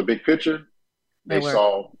had to show them the big picture, they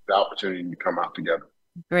saw the opportunity to come out together.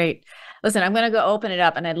 Great. Listen, I'm going to go open it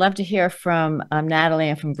up, and I'd love to hear from Natalie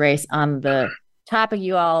and from Grace on the topic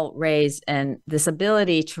you all raised and this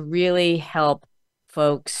ability to really help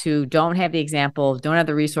folks who don't have the example, don't have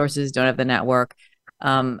the resources, don't have the network.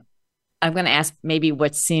 I'm going to ask maybe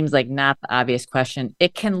what seems like not the obvious question.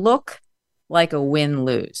 It can look like a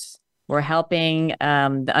win-lose. We're helping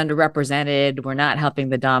the underrepresented. We're not helping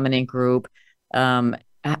the dominant group.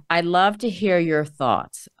 I'd love to hear your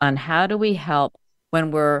thoughts on how do we help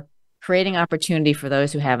when we're creating opportunity for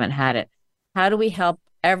those who haven't had it. How do we help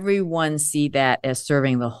everyone see that as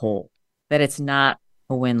serving the whole, that it's not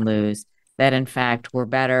a win-lose, that in fact we're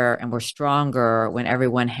better and we're stronger when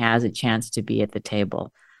everyone has a chance to be at the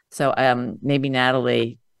table. So maybe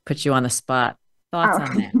Natalie, put you on the spot. Thoughts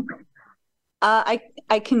on that? I'm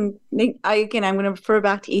going to refer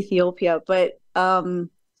back to Ethiopia, but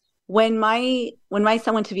when my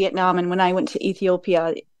son went to Vietnam and when I went to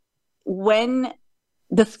Ethiopia, when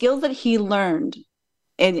the skills that he learned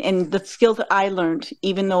and the skills that I learned,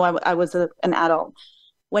 even though I was an adult,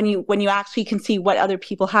 when you actually can see what other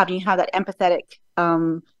people have, and you have that empathetic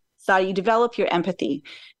side, you develop your empathy,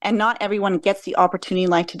 and not everyone gets the opportunity in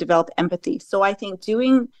life to develop empathy. So I think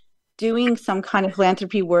doing some kind of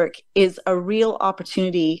philanthropy work is a real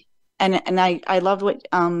opportunity. And I loved what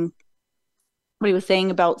he was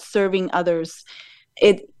saying about serving others.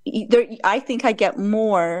 I think I get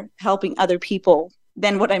more helping other people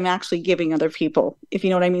than what I'm actually giving other people, if you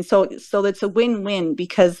know what I mean. So it's a win-win,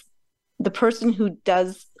 because the person who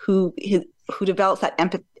develops that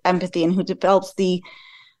empathy and who develops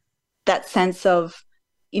that sense of,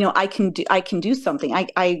 I can do something.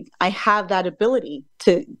 I have that ability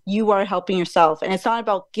to. You are helping yourself, and it's not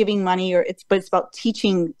about giving money, but it's about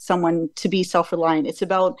teaching someone to be self-reliant. It's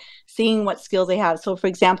about seeing what skills they have. So, for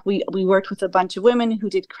example, we worked with a bunch of women who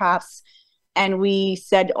did crafts, and we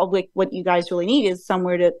said, what you guys really need is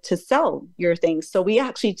somewhere to sell your things. So we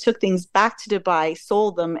actually took things back to Dubai,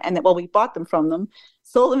 sold them, and we bought them from them,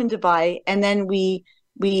 sold them in Dubai, and then we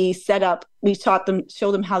showed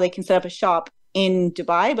them how they can set up a shop in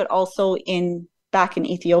Dubai, but also back in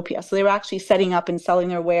Ethiopia. So they were actually setting up and selling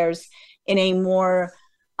their wares in a more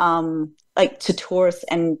to tourists,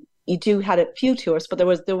 and you had a few tourists, but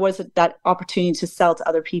there was that opportunity to sell to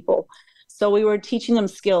other people. So we were teaching them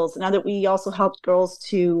skills. Now that we also helped girls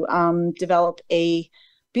to develop a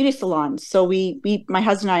beauty salon. So my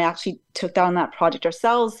husband and I actually took down that project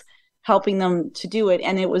ourselves, helping them to do it.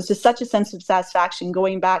 And it was just such a sense of satisfaction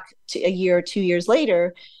going back to a year or 2 years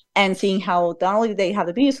later and seeing how not only did they have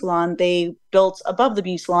the beauty salon, they built above the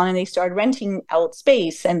beauty salon and they started renting out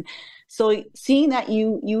space. And so seeing that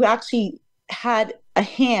you actually had a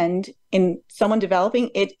hand in someone developing,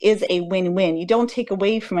 it is a win-win. You don't take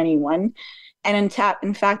away from anyone. And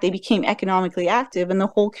in fact, they became economically active and the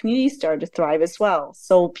whole community started to thrive as well.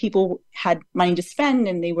 So people had money to spend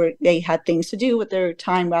and they had things to do with their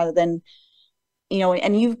time rather than,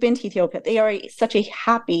 and you've been to Ethiopia. They are such a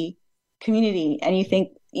happy community. And you think,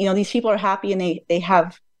 these people are happy and they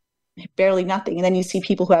have barely nothing. And then you see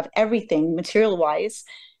people who have everything material wise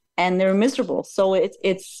and they're miserable. So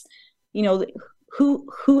it's who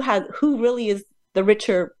really is the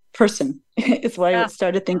richer person. Is why I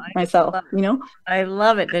started thinking myself, you know? I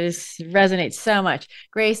love it. That resonates so much.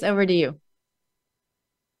 Grace, over to you.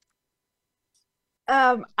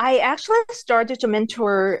 I actually started to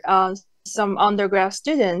mentor some undergrad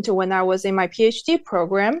students when I was in my PhD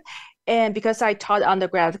program, and because I taught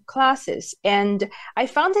undergrad classes. And I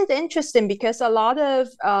found it interesting because a lot of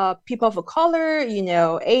people of color,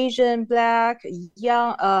 Asian, Black,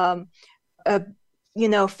 young,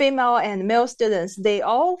 female and male students, they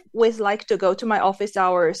always like to go to my office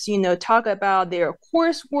hours, talk about their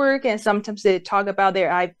coursework, and sometimes they talk about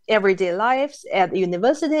their everyday lives at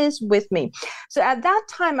universities with me. So at that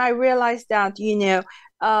time, I realized that,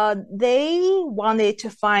 they wanted to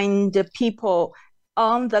find the people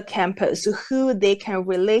on the campus who they can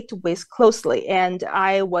relate with closely. And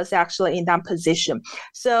I was actually in that position.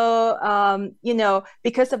 So,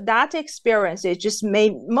 because of that experience, it just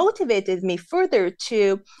motivated me further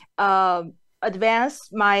to advance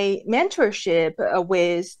my mentorship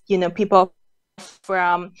with, people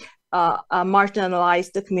from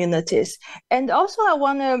marginalized communities. And also I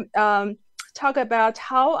want to talk about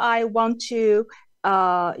how I want to,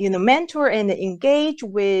 mentor and engage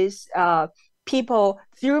with people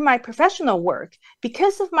through my professional work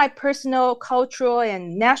because of my personal, cultural,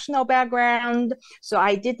 and national background. So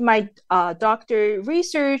I did my doctor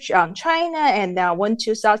research on China and then went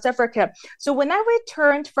to South Africa. So when I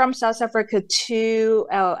returned from South Africa to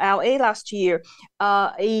LA last year,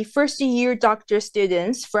 a first-year doctor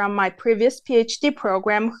student from my previous PhD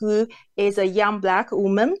program, who is a young Black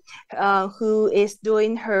woman who is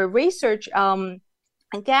doing her research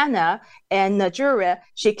Ghana and Nigeria,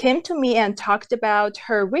 she came to me and talked about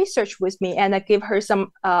her research with me, and I gave her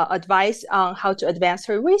some advice on how to advance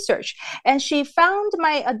her research. And she found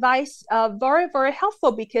my advice very, very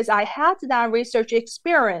helpful because I had that research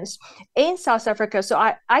experience in South Africa. So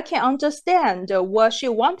I can understand what she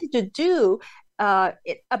wanted to do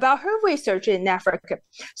about her research in Africa.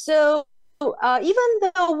 So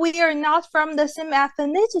even though we are not from the same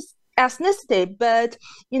ethnicity, but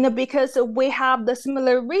because we have the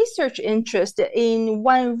similar research interest in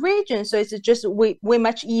one region, so it's just way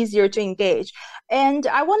much easier to engage. And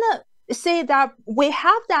I want to say that we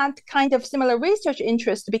have that kind of similar research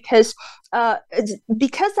interest because of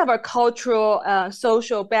our cultural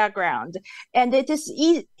social background, and it is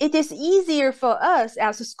easier for us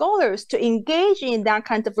as scholars to engage in that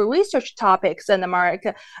kind of research topics in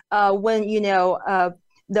America when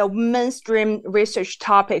the mainstream research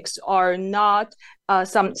topics are not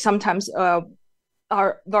sometimes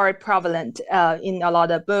are very prevalent in a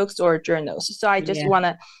lot of books or journals. So I just want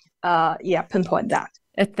to pinpoint that.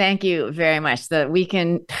 Thank you very much. So we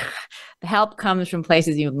can, the help comes from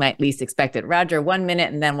places you might least expect it. Roger, 1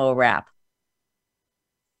 minute and then we'll wrap.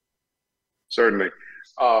 Certainly.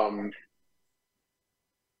 I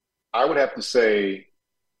would have to say,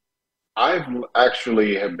 I've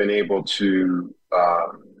actually have been able to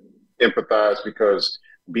empathize because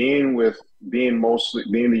being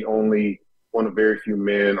the only one of very few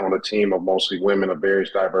men on a team of mostly women of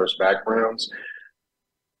various diverse backgrounds,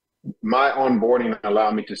 my onboarding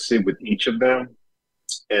allowed me to sit with each of them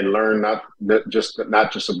and learn not just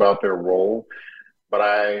about their role,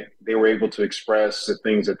 but they were able to express the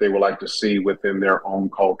things that they would like to see within their own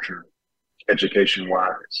culture,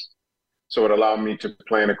 education-wise. So it allowed me to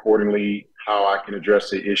plan accordingly how I can address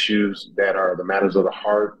the issues that are the matters of the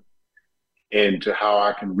heart, and to how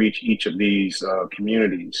I can reach each of these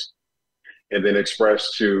communities, and then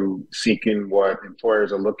express to seeking what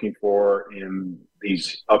employers are looking for in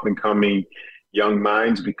these up and coming young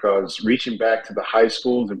minds, because reaching back to the high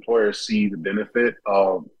schools, employers see the benefit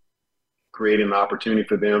of creating an opportunity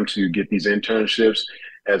for them to get these internships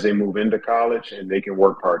as they move into college, and they can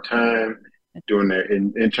work part-time doing their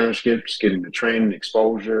internships, getting the training,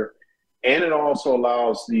 exposure. And it also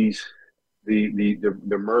allows the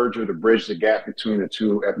merger, to bridge the gap between the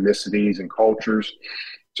two ethnicities and cultures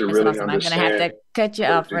to That's really awesome. understand. I'm going to have to cut you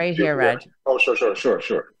off right here, Raj. Oh,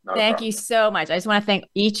 sure. Thank you so much. I just want to thank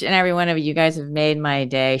each and every one of you. You guys have made my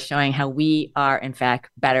day, showing how we are, in fact,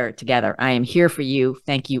 better together. I am here for you.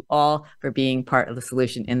 Thank you all for being part of the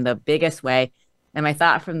solution in the biggest way. And my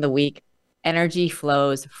thought from the week: energy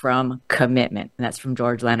flows from commitment. And that's from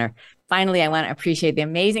George Leonard. Finally, I want to appreciate the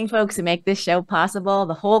amazing folks who make this show possible,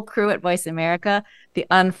 the whole crew at Voice America, the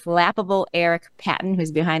unflappable Eric Patton,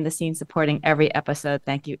 who's behind the scenes supporting every episode.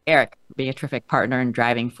 Thank you, Eric, for being a terrific partner and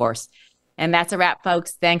driving force. And that's a wrap,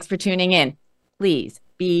 folks. Thanks for tuning in. Please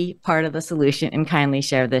be part of the solution and kindly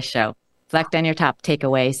share this show. Reflect on your top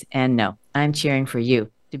takeaways, and know I'm cheering for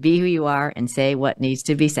you to be who you are and say what needs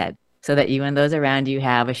to be said, so that you and those around you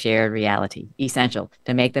have a shared reality, essential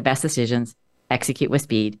to make the best decisions execute with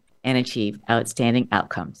speed, and achieve outstanding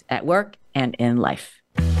outcomes at work and in life.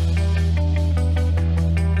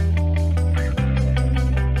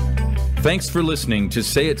 Thanks for listening to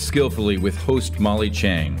Say It Skillfully with host Molly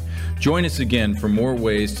Tschang. Join us again for more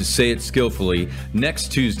ways to say it skillfully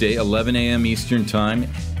next Tuesday, 11 a.m. Eastern Time,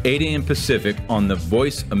 8 a.m. Pacific on the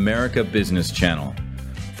Voice America Business Channel.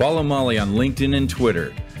 Follow Molly on LinkedIn and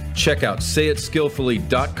Twitter. Check out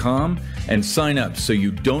sayitskillfully.com and sign up so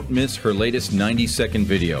you don't miss her latest 90-second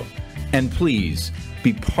video. And please,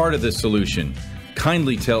 be part of the solution.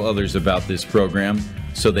 Kindly tell others about this program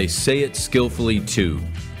so they say it skillfully too.